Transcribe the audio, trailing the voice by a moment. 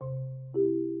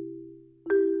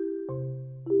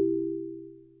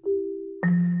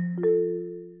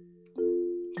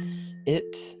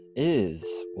It is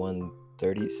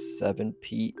 1:37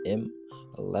 p.m.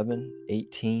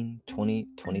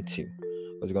 11/18/2022.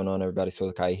 What's going on, everybody?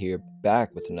 Solokai here,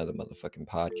 back with another motherfucking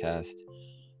podcast.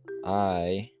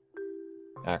 I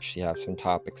actually have some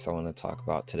topics I want to talk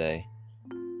about today.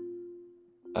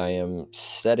 I am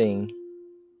setting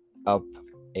up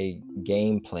a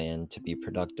game plan to be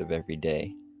productive every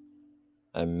day.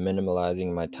 I'm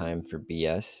minimalizing my time for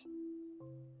BS.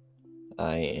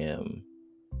 I am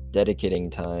dedicating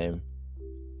time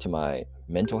to my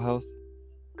mental health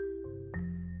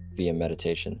via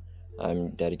meditation.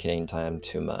 I'm dedicating time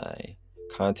to my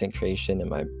content creation and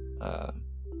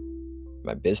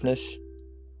my business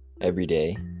every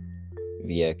day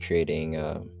via creating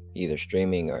either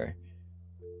streaming or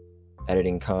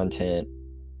editing content,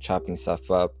 chopping stuff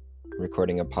up,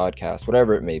 recording a podcast,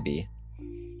 whatever it may be.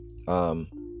 And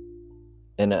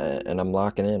I'm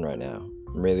locking in right now.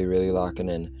 I'm really locking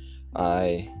in.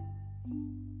 I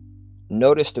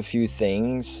noticed a few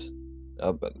things,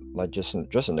 like just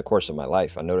in the course of my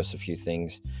life. I noticed a few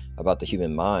things about the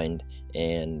human mind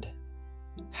and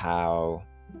how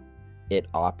it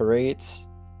operates,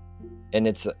 and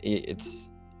it's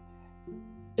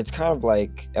kind of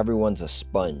like everyone's a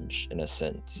sponge in a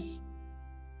sense,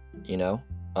 you know.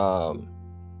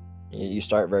 You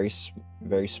start very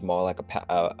small, like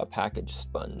a packaged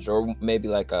sponge, or maybe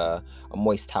like a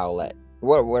moist towelette,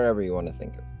 whatever you want to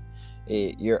think of.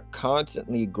 You're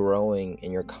constantly growing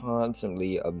and you're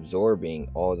constantly absorbing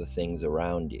all the things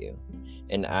around you,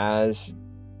 and as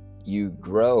you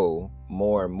grow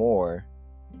more and more,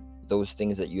 those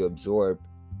things that you absorb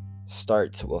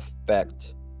start to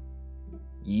affect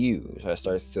you. So it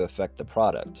starts to affect the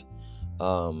product,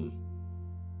 and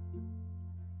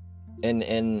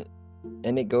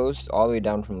it goes all the way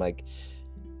down from like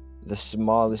the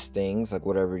smallest things, like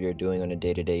whatever you're doing on a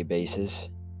day-to-day basis,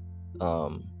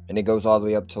 and it goes all the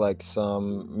way up to like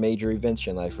some major events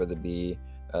in life, whether it be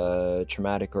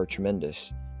traumatic or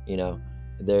tremendous. You know,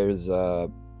 there's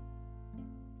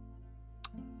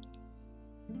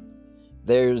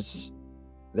this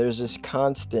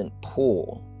constant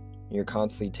pull. You're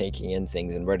constantly taking in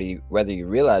things, and whether you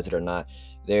realize it or not,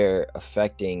 they're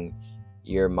affecting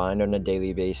your mind on a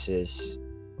daily basis.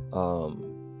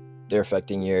 They're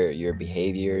affecting your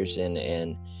behaviors, and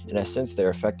in a sense, they're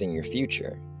affecting your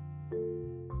future.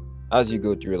 As you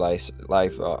go through life,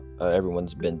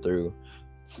 everyone's been through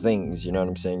things. You know what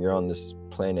I'm saying? You're on this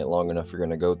planet long enough, you're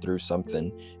gonna go through something,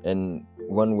 and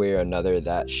one way or another,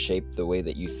 that shaped the way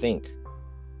that you think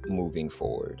moving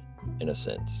forward. In a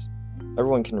sense,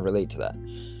 everyone can relate to that.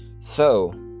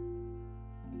 So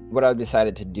what I've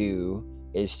decided to do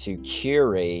is to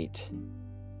curate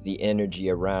the energy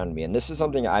around me, and this is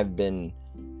something I've been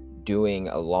doing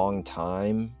a long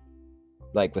time,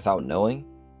 like without knowing,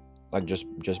 like just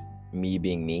me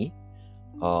being me.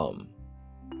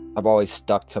 I've always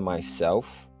stuck to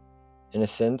myself in a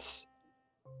sense,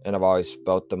 and I've always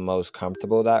felt the most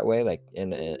comfortable that way, like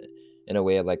in a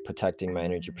way of like protecting my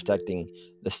energy, protecting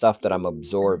the stuff that I'm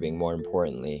absorbing, more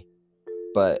importantly.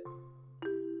 But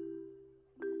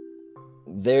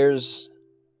there's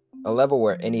a level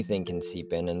where anything can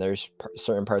seep in, and there's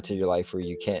certain parts of your life where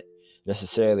you can't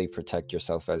necessarily protect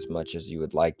yourself as much as you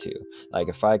would like to. Like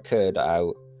if I could,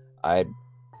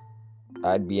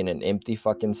 I'd be in an empty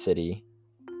fucking city,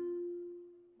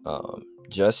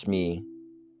 just me.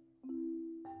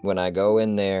 When I go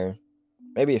in there,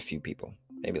 maybe a few people,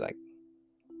 maybe like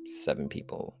 7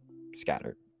 people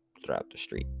scattered throughout the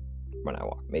street when I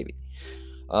walk, maybe.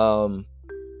 All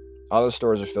the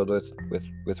stores are filled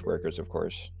with workers, of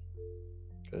course,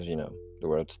 because the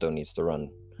world still needs to run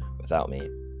without me.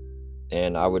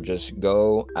 And I would just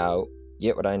go out,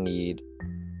 get what I need,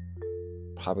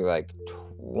 probably like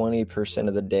 20%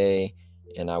 of the day,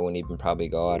 and I wouldn't even probably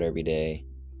go out every day.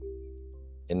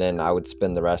 And then I would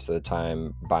spend the rest of the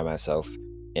time by myself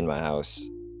in my house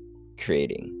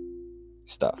creating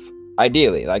stuff.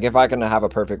 Ideally, like if I can have a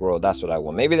perfect world, that's what I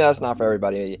want. Maybe that's not for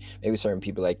everybody. Maybe certain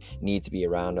people like need to be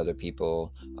around other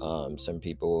people. Some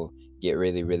people get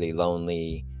really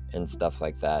lonely and stuff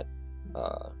like that.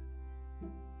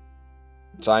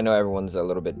 So I know everyone's a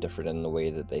little bit different in the way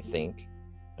that they think,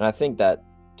 and I think that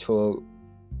to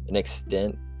an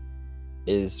extent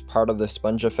is part of the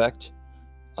sponge effect.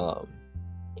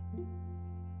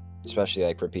 Especially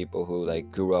like for people who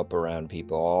like grew up around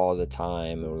people all the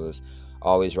time and was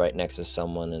always right next to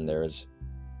someone, and there's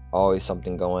always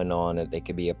something going on that they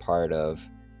could be a part of.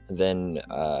 Then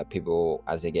people,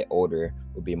 as they get older,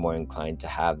 will be more inclined to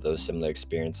have those similar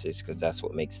experiences because that's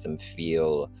what makes them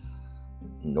feel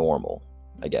normal,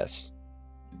 I guess.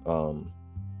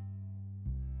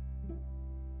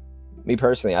 Me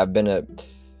personally, I've been a,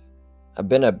 I've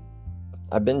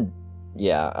been,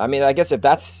 yeah. I mean, I guess if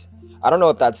that's, I don't know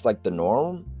if that's like the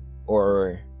norm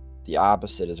or the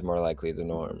opposite is more likely the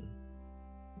norm.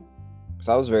 Because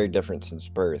I was very different since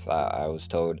birth. I was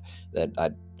told that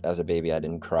as a baby, I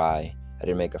didn't cry, I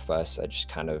didn't make a fuss, I just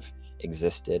kind of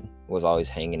existed, was always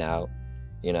hanging out,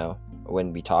 you know. I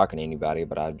wouldn't be talking to anybody,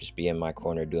 but I'd just be in my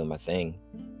corner doing my thing,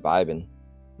 vibing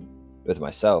with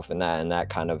myself, and that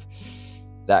kind of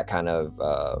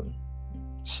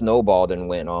snowballed and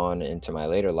went on into my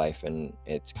later life, and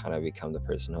it's kind of become the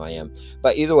person who I am.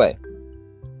 But either way,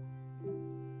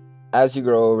 as you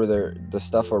grow over the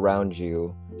stuff around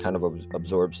you kind of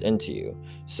absorbs into you,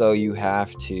 so you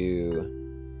have to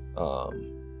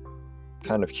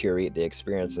kind of curate the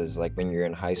experiences. Like when you're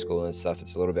in high school and stuff,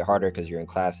 it's a little bit harder because you're in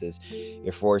classes,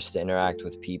 you're forced to interact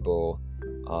with people,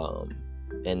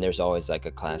 and there's always like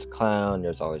a class clown,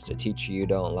 there's always the teacher you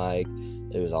don't like,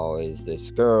 there's always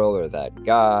this girl or that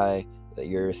guy that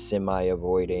you're semi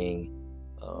avoiding,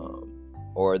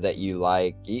 or that you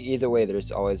like. Either way,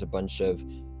 there's always a bunch of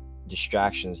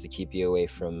distractions to keep you away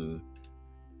from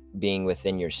being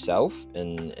within yourself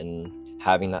and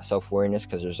having that self-awareness,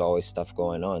 because there's always stuff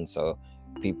going on. So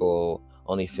people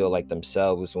only feel like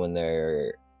themselves when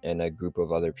they're in a group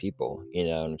of other people, you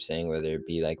know what I'm saying, whether it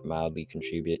be like mildly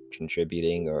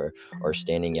contributing or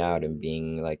standing out and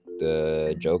being like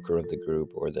the joker of the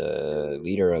group or the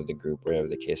leader of the group, whatever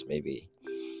the case may be.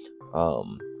 But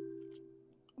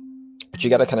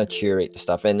you got to kind of curate the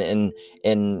stuff, and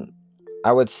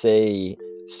I would say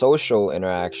social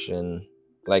interaction,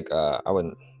 like I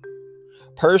wouldn't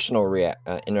personal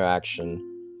interaction,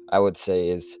 I would say,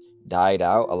 is died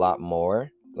out a lot more.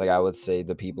 Like I would say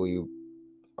the people you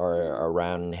are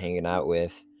around and hanging out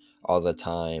with all the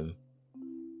time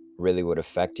really would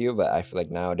affect you. But I feel like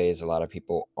nowadays a lot of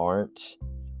people aren't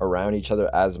around each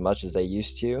other as much as they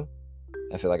used to.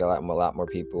 I feel like a lot more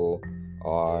people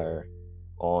are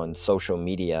on social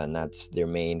media, and that's their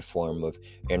main form of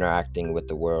interacting with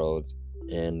the world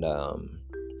and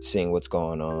seeing what's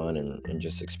going on and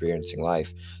just experiencing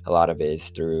life. A lot of it is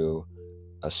through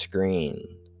a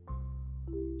screen.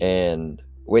 And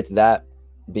with that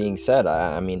being said,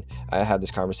 I mean, I had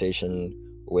this conversation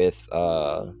with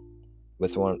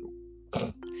one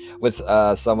with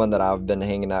someone that I've been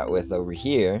hanging out with over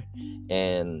here,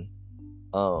 and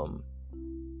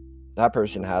that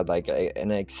person had like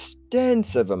an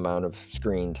extensive amount of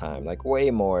screen time, like way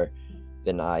more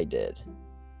than I did.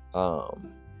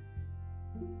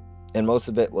 And most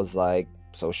of it was like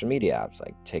social media apps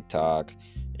like TikTok,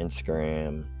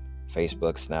 Instagram,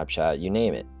 Facebook, Snapchat, you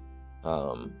name it.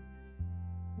 And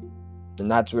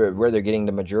that's where they're getting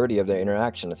the majority of their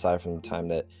interaction, aside from the time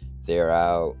that they're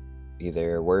out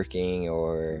either working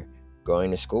or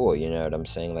going to school, you know what I'm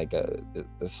saying? Like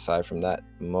aside from that,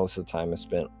 most of the time is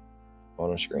spent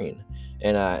on a screen.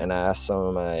 And I asked some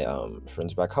of my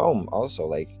friends back home also,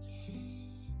 like,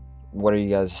 what are you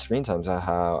guys' screen times?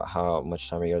 How much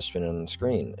time are you guys spending on the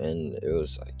screen? And it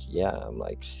was like, yeah, I'm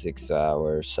like 6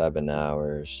 hours, 7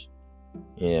 hours.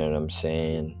 You know what I'm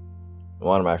saying?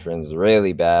 One of my friends is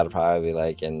really bad, probably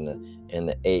like in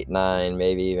the 8, 9,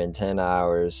 maybe even 10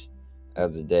 hours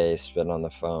of the day spent on the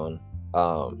phone.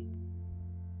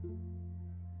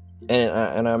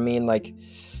 And I mean, like,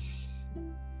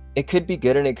 it could be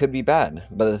good and it could be bad,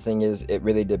 but the thing is, it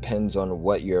really depends on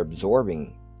what you're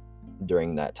absorbing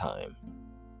during that time,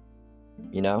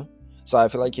 you know? So I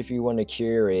feel like if you want to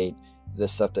curate the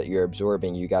stuff that you're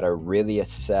absorbing, you got to really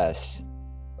assess,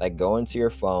 like, go into your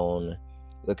phone,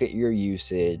 look at your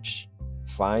usage,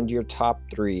 find your top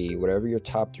 3, whatever your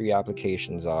top 3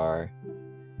 applications are,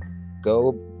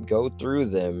 go through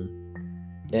them,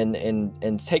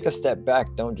 and take a step back.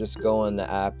 Don't just go on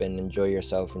the app and enjoy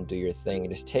yourself and do your thing.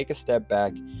 Just take a step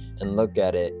back and look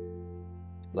at it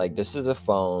like, this is a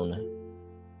phone,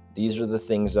 these are the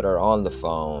things that are on the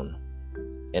phone,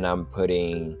 and I'm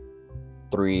putting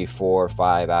 3, 4,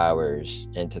 5 hours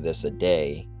into this a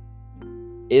day.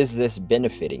 Is this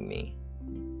benefiting me?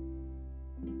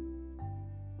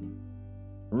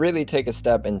 Really take a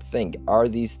step and think, are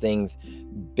these things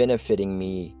benefiting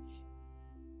me,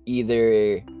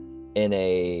 either in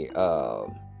a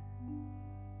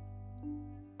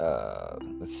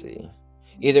let's see,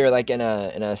 either like in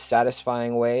a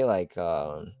satisfying way, like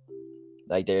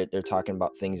they're talking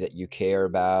about things that you care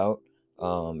about,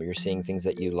 you're seeing things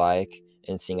that you like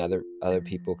and seeing other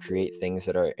people create things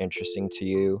that are interesting to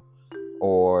you,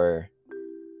 or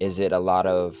is it a lot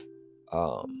of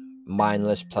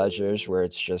mindless pleasures where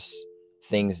it's just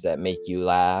things that make you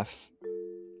laugh?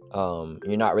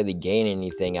 You're not really gaining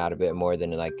anything out of it more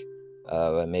than like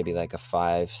maybe like a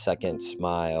 5-second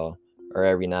smile or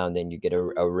every now and then you get a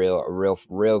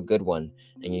real good one,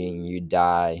 and you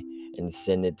die and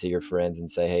send it to your friends and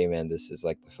say, hey man, this is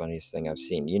like the funniest thing I've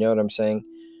seen. You know what I'm saying?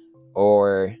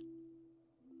 Or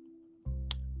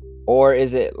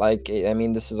is it like, I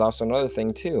mean, this is also another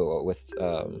thing too with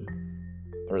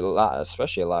or a lot,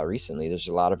 especially a lot recently, there's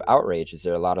a lot of outrage. Is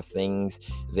there a lot of things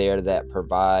there that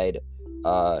provide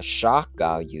shock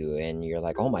value, and you're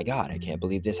like, oh my god, I can't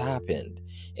believe this happened,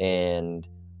 and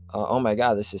oh my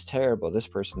god, this is terrible, this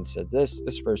person said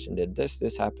this person did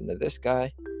this happened to this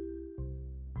guy,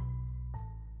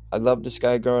 I love this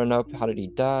guy growing up, how did he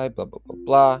die, blah blah blah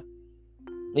blah.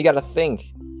 You got to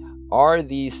think, are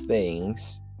these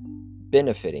things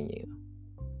benefiting you?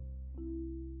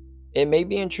 It may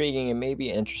be intriguing, it may be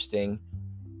interesting,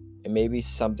 it may be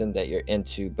something that you're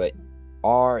into, but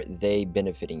are they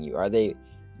benefiting you? Are they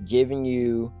giving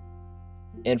you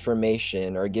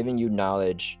information or giving you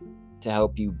knowledge to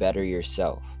help you better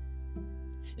yourself?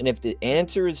 And if the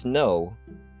answer is no,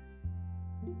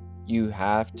 you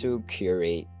have to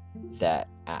curate that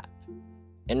app.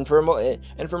 And for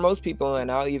most people, and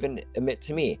I'll even admit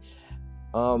to me,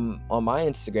 on my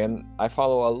Instagram, I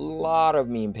follow a lot of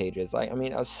meme pages. Like, I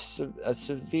mean, a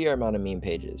severe amount of meme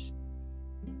pages.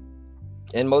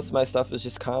 And most of my stuff is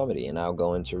just comedy. And I'll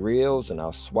go into Reels and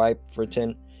I'll swipe for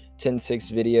 10 6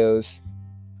 videos.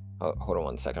 Oh, hold on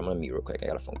one second. I'm going to mute real quick. I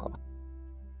got a phone call.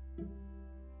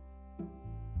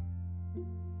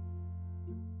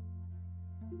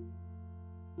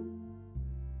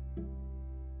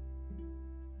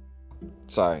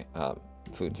 Sorry.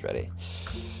 Food's ready.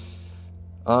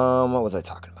 What was I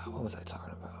talking about?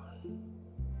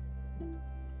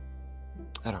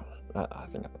 I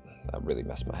think that really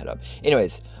messed my head up.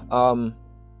 Anyways,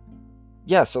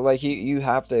 yeah, so like you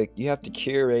have to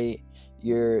curate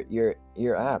your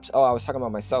apps. Oh, I was talking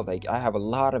about myself. Like, I have a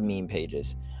lot of meme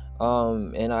pages.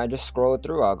 And I just scroll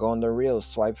through. I'll go on the Reels,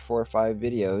 swipe 4 or 5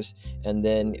 videos, and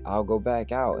then I'll go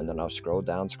back out, and then I'll scroll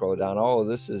down. Oh,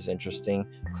 this is interesting.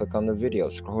 Click on the video,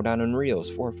 scroll down in Reels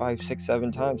 4, 5, 6,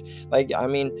 7 times. Like, I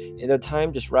mean, the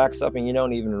time just racks up, and you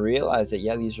don't even realize that,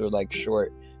 yeah, these are like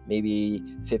short, maybe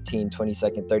 15,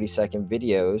 20-second, 30-second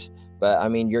videos. But I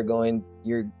mean, you're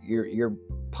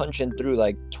punching through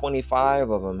like 25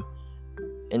 of them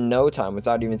in no time,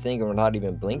 without even thinking, without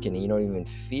even blinking, and you don't even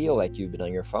feel like you've been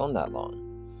on your phone that long.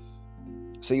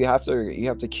 So you have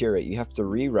to curate, you have to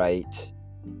rewrite,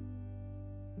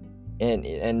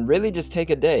 and really just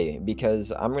take a day,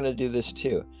 because I'm gonna do this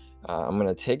too. I'm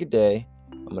gonna take a day.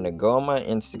 I'm gonna go on my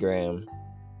Instagram.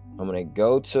 I'm gonna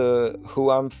go to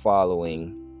who I'm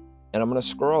following, and I'm gonna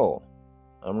scroll.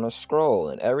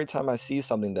 And every time I see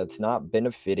something that's not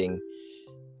benefiting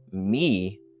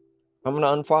me, I'm gonna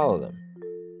unfollow them.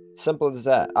 Simple as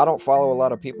that. I don't follow a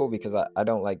lot of people because I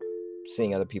don't like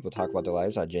seeing other people talk about their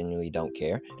lives. I genuinely don't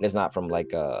care. And it's not from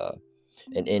like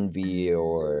an envy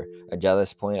or a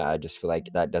jealous point. I just feel like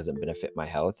that doesn't benefit my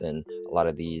health. And a lot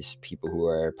of these people who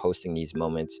are posting these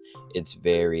moments, it's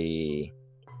very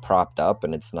propped up,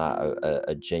 and it's not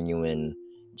a genuine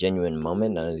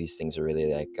moment. None of these things are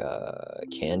really like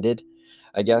candid,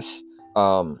 I guess.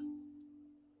 So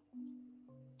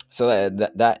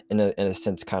that in a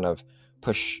sense kind of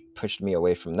pushed me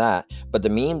away from that. But the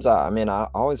memes, I mean, I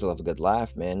always love a good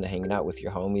laugh, man. Hanging out with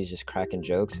your homies, just cracking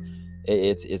jokes,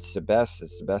 it's the best.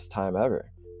 It's the best time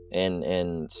ever.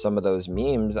 And some of those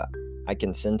memes I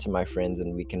can send to my friends,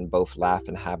 and we can both laugh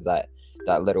and have that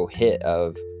little hit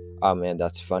of, oh man,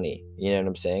 that's funny. You know what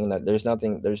I'm saying? That there's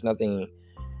nothing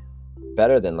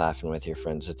better than laughing with your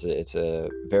friends. It's a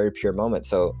very pure moment.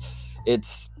 So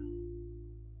it's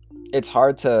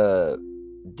hard to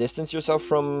distance yourself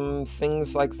from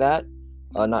things like that.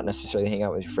 Not necessarily hang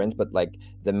out with your friends, but like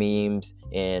the memes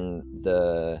and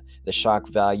the shock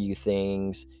value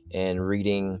things, and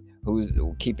reading, who's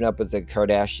keeping up with the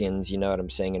Kardashians, you know what I'm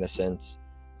saying, in a sense.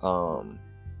 So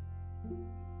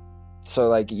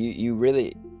like you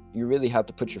really have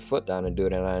to put your foot down and do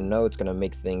it. And I know it's gonna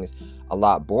make things a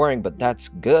lot boring, but that's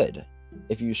good.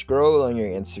 If you scroll on your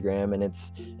Instagram and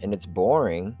it's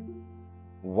boring,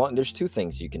 there's 2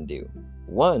 things you can do.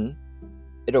 One,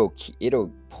 it'll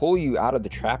pull you out of the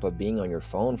trap of being on your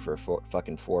phone for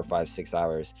fucking 4, 5, 6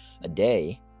 hours a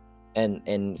day,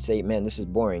 and say, man, this is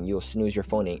boring. You'll snooze your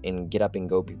phone and get up and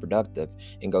go be productive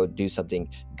and go do something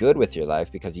good with your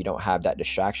life, because you don't have that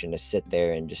distraction to sit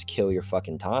there and just kill your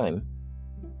fucking time.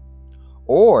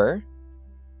 Or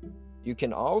you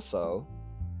can also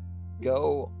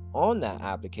go on that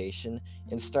application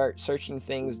and start searching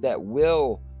things that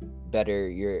will better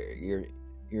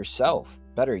yourself,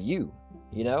 better you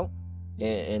know,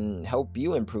 and help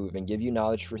you improve and give you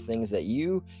knowledge for things that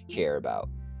you care about.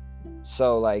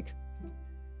 So like,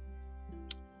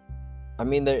 I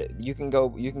mean, there you can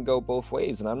go both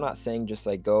ways, and I'm not saying just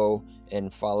like go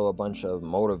and follow a bunch of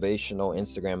motivational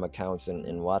Instagram accounts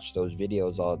and watch those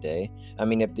videos all day. I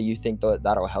mean, if you think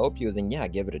that'll help you, then yeah,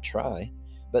 give it a try.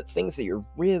 But things that you're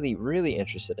really, really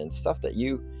interested in, stuff that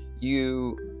you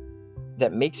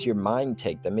that makes your mind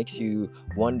tick, that makes you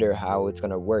wonder how it's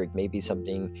gonna work. Maybe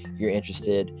something you're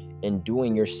interested in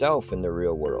doing yourself in the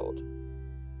real world.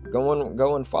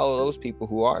 Go and follow those people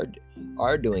who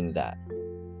are doing that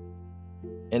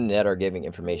and that are giving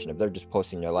information. If they're just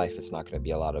posting their life, it's not going to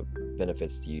be a lot of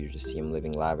benefits to you. You just see them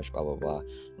living lavish, blah blah blah.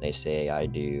 And they say, I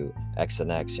do X and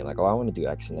X. You're like, oh, I want to do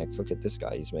X and X. Look at this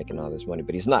guy, he's making all this money,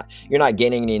 but he's not. You're not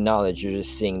gaining any knowledge. You're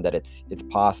just seeing that it's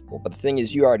possible. But the thing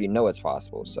is, you already know it's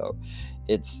possible, so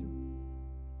it's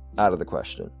out of the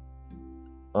question.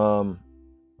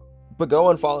 But go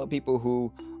and follow people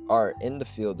who are in the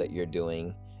field that you're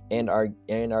doing and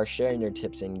are sharing their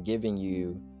tips and giving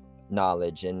you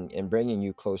knowledge and bringing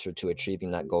you closer to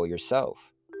achieving that goal yourself.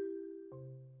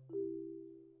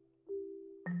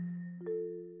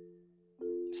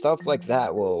 Stuff like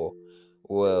that will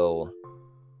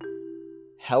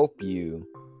help you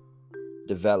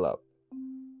develop.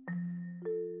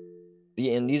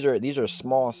 And these are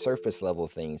small surface level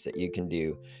things that you can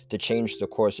do to change the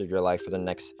course of your life for the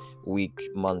next week,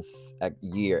 month,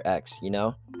 year X, you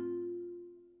know?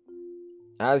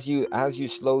 As you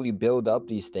slowly build up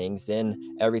these things,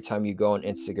 then every time you go on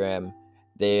Instagram,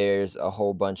 there's a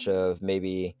whole bunch of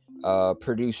maybe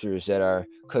producers that are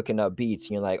cooking up beats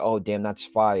and you're like, oh damn, that's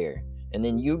fire. And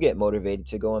then you get motivated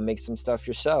to go and make some stuff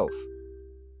yourself.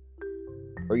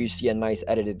 Or you see a nice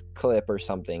edited clip or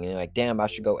something and you're like, damn, I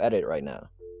should go edit right now.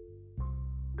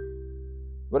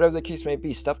 Whatever the case may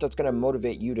be, stuff that's going to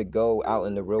motivate you to go out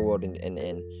in the real world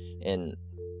and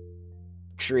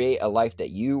create a life that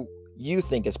you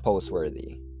think is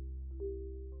post-worthy.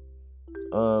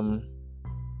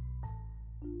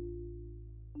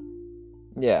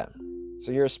 Yeah.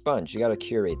 So you're a sponge. You got to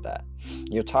curate that.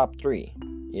 Your top 3,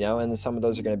 you know, and then some of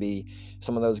those are going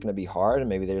to be hard, and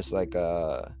maybe there's like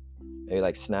maybe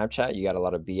like Snapchat, you got a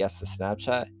lot of BS to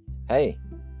Snapchat. Hey,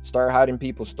 start hiding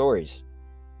people's stories.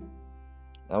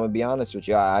 I'm gonna be honest with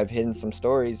you. I've hidden some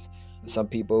stories. Some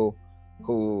people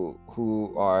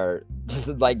who are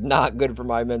like not good for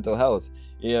my mental health.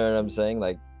 You know what I'm saying?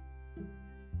 Like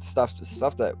stuff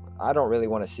that I don't really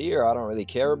want to see or I don't really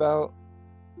care about.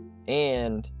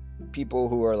 And people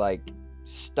who are like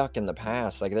stuck in the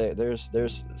past. Like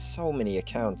there's so many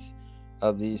accounts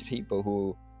of these people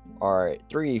who are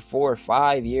 3, 4,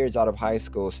 5 years out of high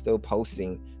school still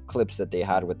posting clips that they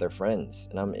had with their friends,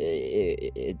 and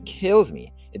it kills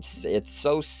me. It's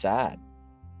so sad.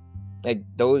 Like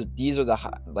these are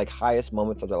the highest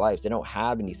moments of their lives. They don't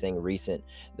have anything recent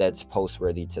that's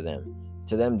post-worthy to them.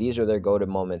 To them, these are their go-to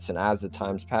moments, and as the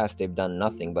times pass, they've done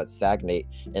nothing but stagnate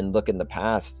and look in the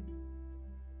past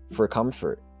for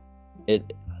comfort.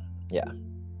 Yeah.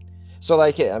 So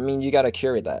like, I mean, you gotta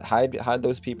curate that. Hide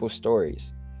those people's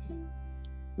stories.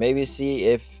 Maybe see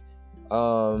if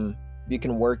you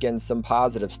can work in some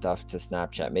positive stuff to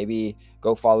Snapchat. Maybe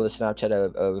go follow the Snapchat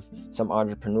of some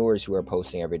entrepreneurs who are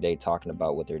posting every day talking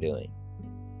about what they're doing.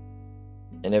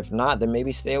 And if not, then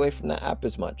maybe stay away from the app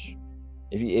as much.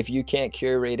 If you can't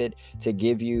curate it to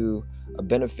give you a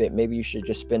benefit, maybe you should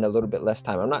just spend a little bit less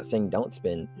time. I'm not saying don't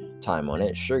spend time on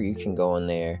it. Sure, you can go in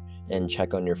there and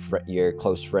check on your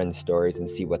close friends' stories and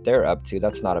see what they're up to.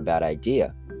 That's not a bad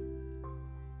idea.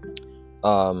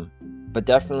 But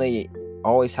definitely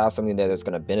always have something there that's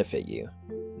going to benefit you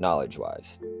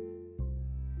knowledge-wise.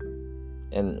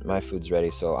 And my food's ready,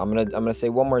 so I'm gonna say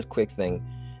one more quick thing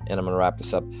and I'm gonna wrap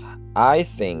this up. I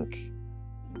think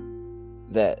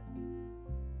that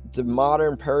the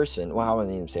modern person, well, I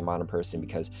wouldn't even say modern person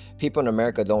because people in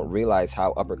America don't realize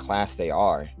how upper class they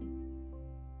are.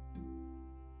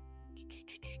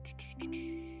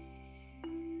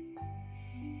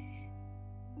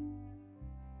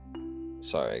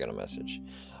 Sorry, I got a message.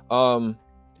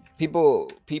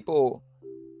 People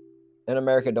in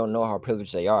America don't know how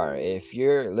privileged they are. If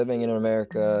you're living in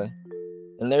America,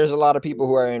 and there's a lot of people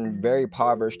who are in very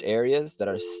impoverished areas that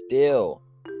are still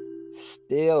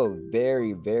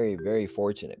very, very, very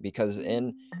fortunate, because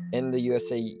in the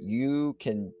USA you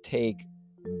can take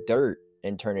dirt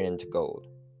and turn it into gold.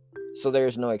 So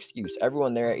there's no excuse.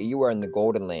 Everyone there, you are in the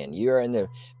golden land. You are in the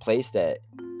place that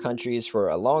countries for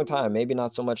a long time, maybe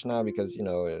not so much now because, you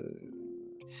know,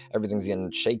 everything's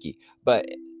getting shaky. But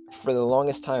for the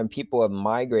longest time, people have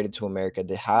migrated to America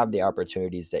to have the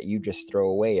opportunities that you just throw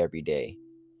away every day.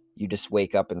 You just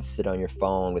wake up and sit on your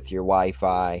phone with your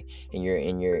Wi-Fi and you're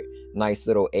in your nice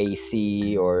little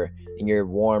AC or in your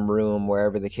warm room,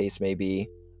 wherever the case may be.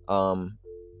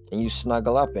 and you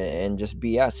snuggle up and just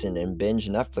BS and binge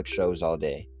Netflix shows all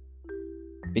day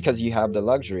because you have the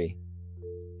luxury.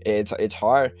 It's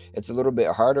hard. It's a little bit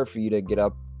harder for you to get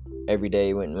up every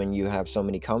day when you have so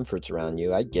many comforts around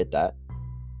you. I get that.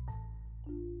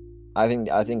 I think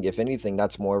if anything,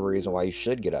 that's more of a reason why you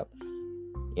should get up.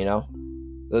 You know,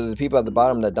 those are the people at the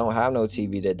bottom that don't have no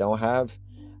TV, that don't have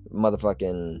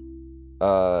motherfucking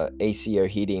AC or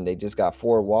heating. They just got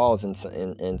four walls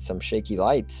and some shaky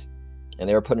lights, and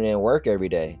they're putting in work every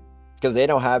day because they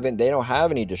don't have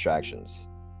any distractions.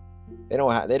 They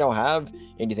don't have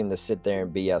anything to sit there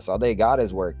and BS. All they got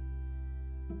is work.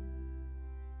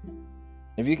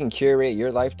 If you can curate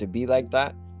your life to be like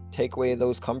that, take away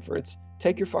those comforts,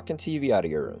 take your fucking TV out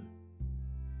of your room.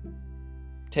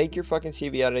 Take your fucking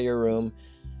TV out of your room.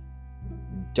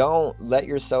 Don't let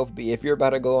yourself be, if you're about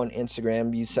to go on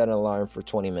Instagram, you set an alarm for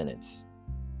 20 minutes.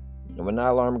 And when that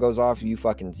alarm goes off, you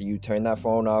turn that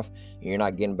phone off, and you're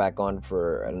not getting back on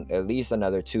for at least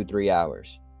another 2-3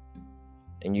 hours.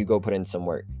 And you go put in some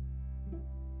work.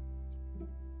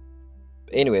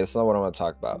 Anyway, that's not what I want to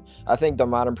talk about. I think the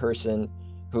modern person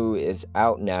who is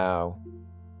out now,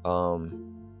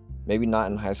 maybe not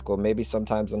in high school, maybe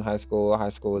sometimes in high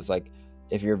school is like,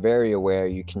 if you're very aware,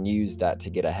 you can use that to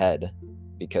get ahead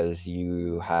because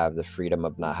you have the freedom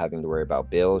of not having to worry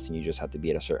about bills, and you just have to be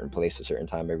at a certain place a certain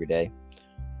time every day.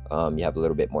 You have a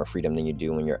little bit more freedom than you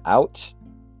do when you're out,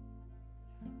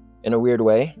 in a weird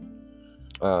way.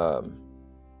 But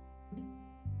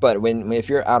if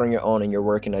you're out on your own and you're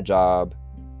working a job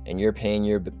and you're paying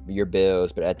your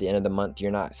bills, but at the end of the month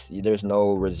there's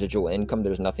no residual income,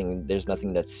 there's nothing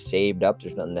that's saved up,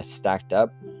 there's nothing that's stacked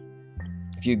up.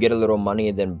 If you get a little money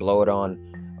and then blow it on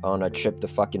a trip to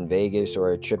fucking Vegas,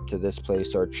 or a trip to this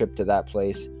place, or a trip to that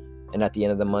place, and at the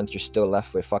end of the month you're still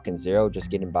left with fucking zero, just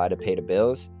getting by to pay the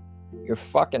bills, you're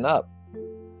fucking up.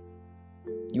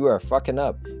 You are fucking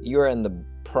up. You are in the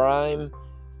prime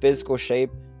physical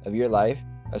shape of your life,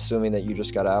 assuming that you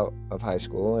just got out of high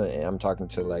school, and I'm talking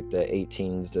to like the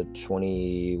 18s to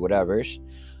 20 whatevers.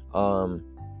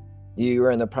 You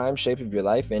are in the prime shape of your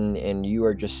life, and you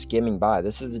are just skimming by.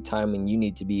 This is the time when you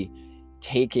need to be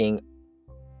taking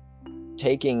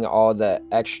all the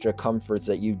extra comforts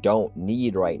that you don't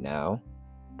need right now,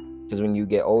 because when you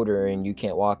get older and you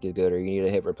can't walk as good, or you need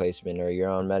a hip replacement, or you're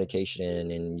on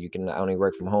medication and you can only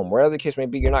work from home, wherever the case may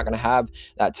be, you're not going to have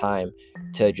that time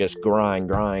to just grind.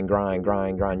 You're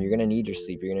going to need your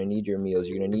sleep, you're going to need your meals,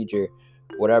 you're going to need your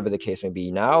whatever the case may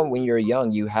be. Now when you're young,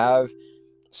 you have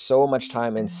so much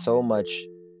time and so much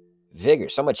vigor,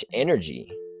 so much energy,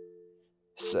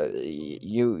 so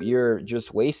you're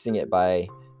just wasting it by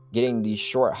getting these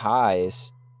short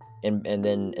highs and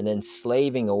then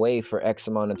slaving away for X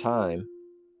amount of time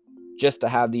just to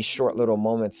have these short little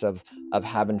moments of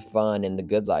having fun in the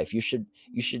good life. You should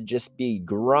just be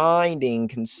grinding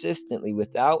consistently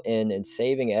without end and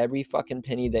saving every fucking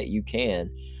penny that you can,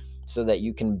 so that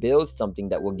you can build something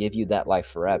that will give you that life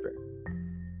forever.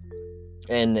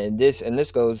 And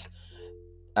this goes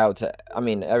out to,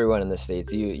 everyone in the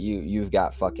States. You've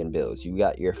got fucking bills. You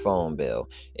got your phone bill.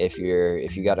 If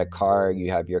you got a car,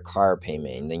 you have your car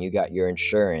payment, and then you got your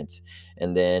insurance,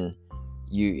 and then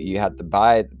you have to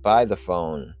buy the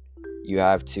phone. You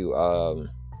have to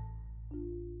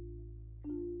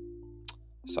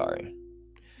sorry,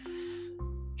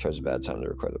 chose a bad time to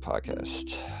record the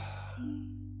podcast.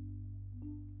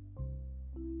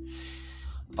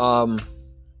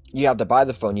 You have to buy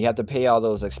the phone, you have to pay all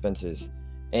those expenses,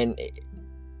 and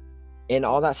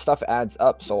all that stuff adds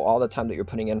up. So all the time that you're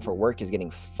putting in for work is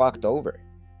getting fucked over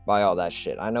by all that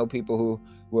shit. I know people who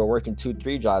are working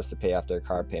 2-3 jobs to pay off their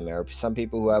car payment, or some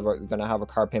people who are gonna have a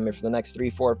car payment for the next 3,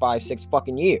 4, 5, 6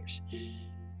 fucking years.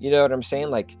 You know what I'm saying?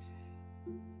 Like,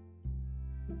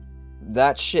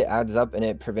 that shit adds up, and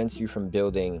it prevents you from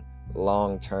building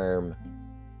long-term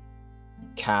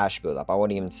cash buildup. I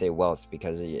wouldn't even say wealth,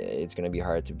 because it's going to be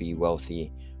hard to be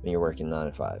wealthy when you're working 9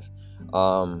 to 5.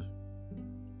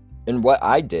 And what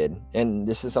I did, and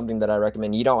this is something that I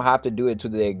recommend, you don't have to do it to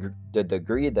the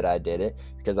degree that I did it,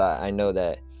 because I know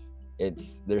that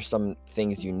there's some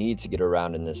things you need to get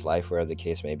around in this life, wherever the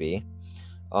case may be.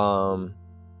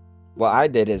 What I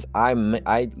did is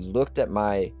I looked at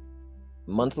my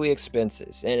monthly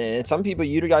expenses, and some people,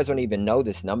 you guys don't even know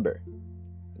this number.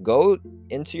 Go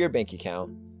into your bank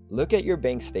account, look at your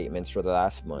bank statements for the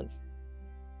last month,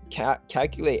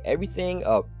 calculate everything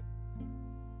up,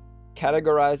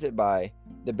 categorize it by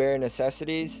the bare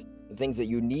necessities, the things that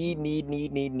you need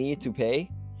to pay,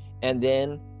 and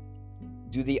then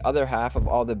do the other half of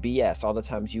all the BS, all the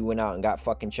times you went out and got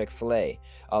fucking Chick-fil-A,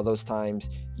 all those times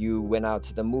you went out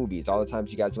to the movies, all the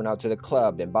times you guys went out to the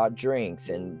club and bought drinks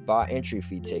and bought entry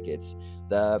fee tickets,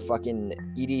 the fucking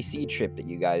EDC trip that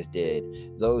you guys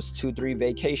did, those 2-3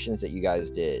 vacations that you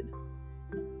guys did.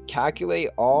 Calculate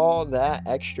all that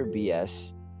extra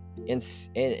BS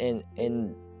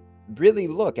and really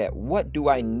look at what do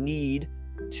I need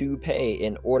to pay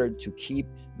in order to keep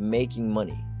making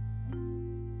money.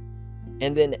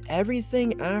 And then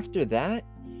everything after that,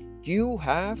 you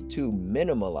have to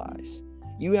minimalize.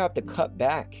 You have to cut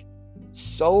back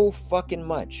so fucking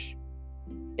much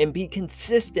and be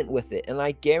consistent with it. And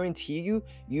I guarantee you,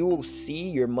 you will see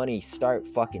your money start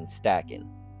fucking stacking.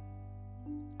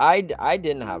 I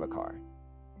didn't have a car.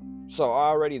 So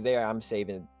already there, I'm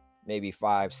saving maybe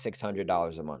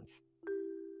 $500-$600 a month.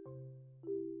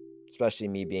 Especially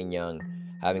me being young,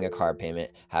 having a car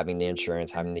payment, having the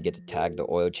insurance, having to get the tag, the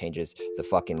oil changes, the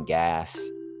fucking gas.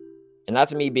 And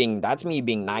that's me being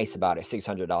nice about it,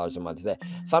 $600 a month.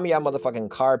 Some of y'all motherfucking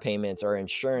car payments or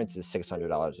insurance is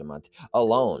 $600 a month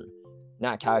alone.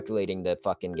 Not calculating the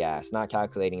fucking gas, not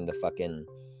calculating the fucking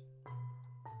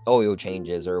oil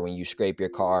changes, or when you scrape your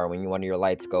car, when one of your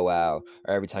lights go out,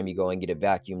 or every time you go and get it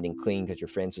vacuumed and cleaned because your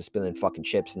friends are spilling fucking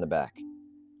chips in the back.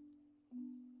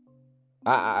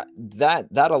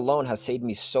 That alone has saved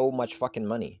me so much fucking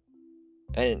money.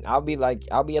 And I'll be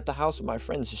at the house with my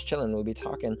friends just chilling. We'll be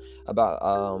talking about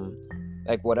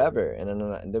like whatever, and then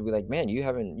they'll be like, "Man,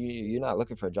 you're not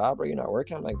looking for a job, or you're not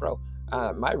working?" I'm like, "Bro,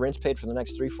 my rent's paid for the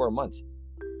next 3-4 months.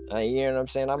 You know what I'm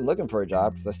saying? I'm looking for a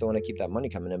job because I still want to keep that money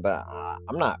coming in, but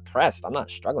I'm not pressed. I'm not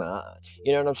struggling.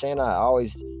 You know what I'm saying? I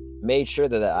always made sure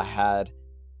that I had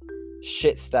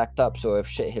shit stacked up, so if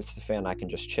shit hits the fan, I can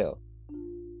just chill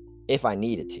if I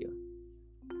needed to.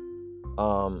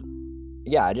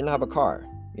 Yeah, I didn't have a car.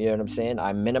 You know what I'm saying?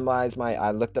 I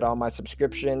looked at all my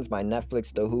subscriptions, my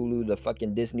Netflix, the Hulu, the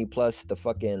fucking Disney Plus, the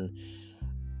fucking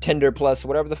Tinder Plus,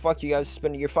 whatever the fuck you guys are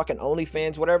spending, your fucking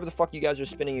OnlyFans, whatever the fuck you guys are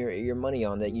spending your money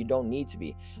on that you don't need to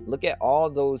be. Look at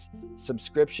all those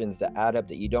subscriptions that add up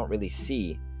that you don't really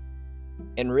see,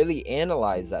 and really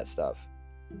analyze that stuff.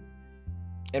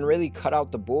 And really cut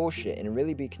out the bullshit and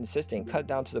really be consistent. Cut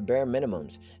down to the bare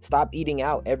minimums. Stop eating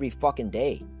out every fucking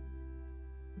day.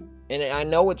 And I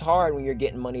know it's hard when you're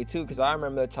getting money too, because I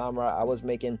remember the time where I was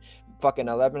making fucking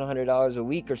 $1,100 a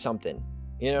week or something.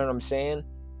 You know what I'm saying?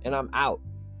 And I'm out.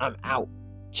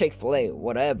 Chick-fil-A,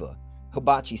 whatever.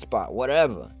 Hibachi spot,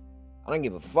 whatever. I don't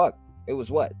give a fuck. It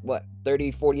was what?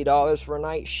 $30, $40 for a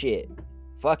night? Shit.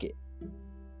 Fuck it.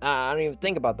 I don't even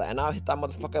think about that. And I'll hit that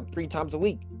motherfucker up 3 times a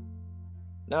week.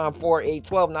 Now I'm 4, 8,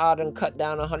 12. Now I done cut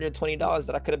down $120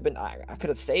 that I could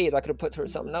have saved. I could have put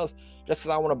towards something else just because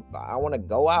I want to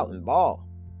go out and ball.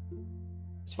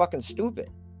 It's fucking stupid.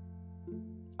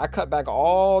 I cut back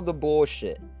all the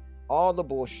bullshit. I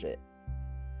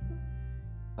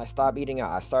stopped eating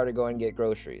out. I started going to get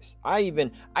groceries. I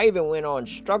even went on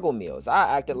struggle meals.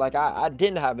 I acted like I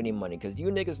didn't have any money, because you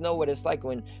niggas know what it's like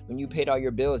when you paid all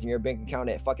your bills and your bank account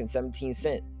at fucking 17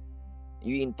 cents.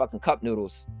 You eating fucking cup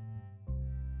noodles.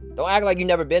 Don't act like you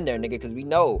never been there, nigga, because we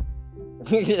know.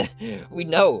 We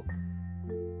know.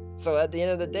 So at the end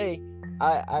of the day,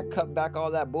 I cut back all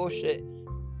that bullshit,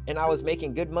 and I was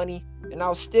making good money, and I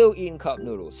was still eating cup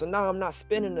noodles. So now I'm not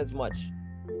spending as much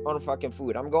on fucking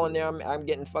food. I'm going there, I'm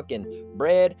getting fucking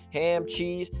bread, ham,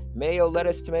 cheese, mayo,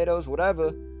 lettuce, tomatoes, whatever,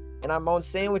 and I'm on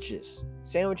sandwiches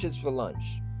for lunch,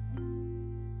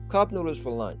 cup noodles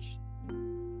for lunch.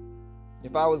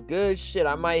 If I was good, shit,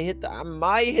 I might hit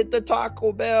the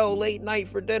Taco Bell late night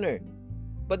for dinner.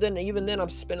 But then even then, I'm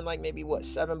spending like maybe what,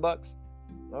 $7? You know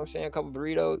what I'm saying? A couple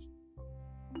burritos,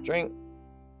 drink.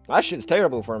 That shit's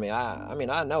terrible for me. I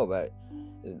mean, I know, but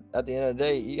at the end of the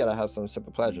day, you gotta have some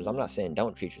simple pleasures. I'm not saying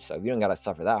don't treat yourself. You don't gotta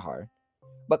suffer that hard.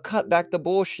 But cut back the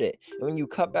bullshit. And when you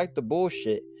cut back the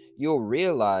bullshit, you'll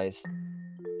realize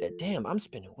that, damn, I'm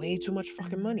spending way too much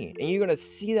fucking money. And you're gonna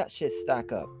see that shit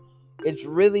stack up. It's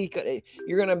really good.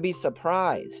 You're gonna be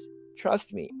surprised.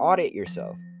 Trust me. Audit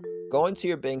yourself. Go into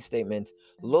your bank statements,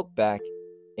 look back,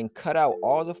 and cut out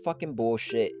all the fucking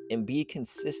bullshit and be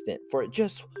consistent for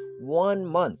just 1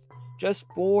 month, just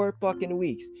 4 fucking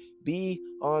weeks. Be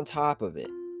on top of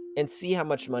it and see how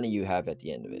much money you have at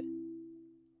the end of it.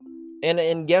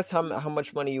 And guess how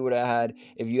much money you would have had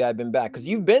if you had been back, because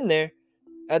you've been there.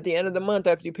 At the end of the month,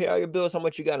 after you pay all your bills, how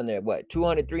much you got in there? What,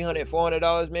 $200, $300,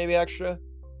 $400 maybe extra?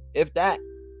 If that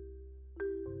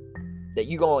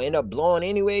you gonna end up blowing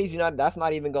anyways. You know, that's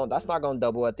not gonna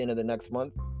double at the end of the next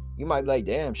month. You might be like,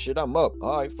 damn, shit, I'm up.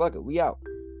 All right, fuck it, we out.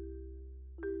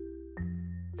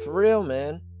 For real,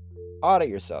 man. Audit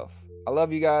yourself. I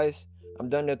love you guys. I'm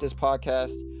done with this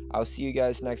podcast. I'll see you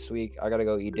guys next week. I gotta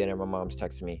go eat dinner. My mom's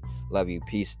texting me. Love you.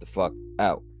 Peace the fuck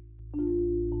out.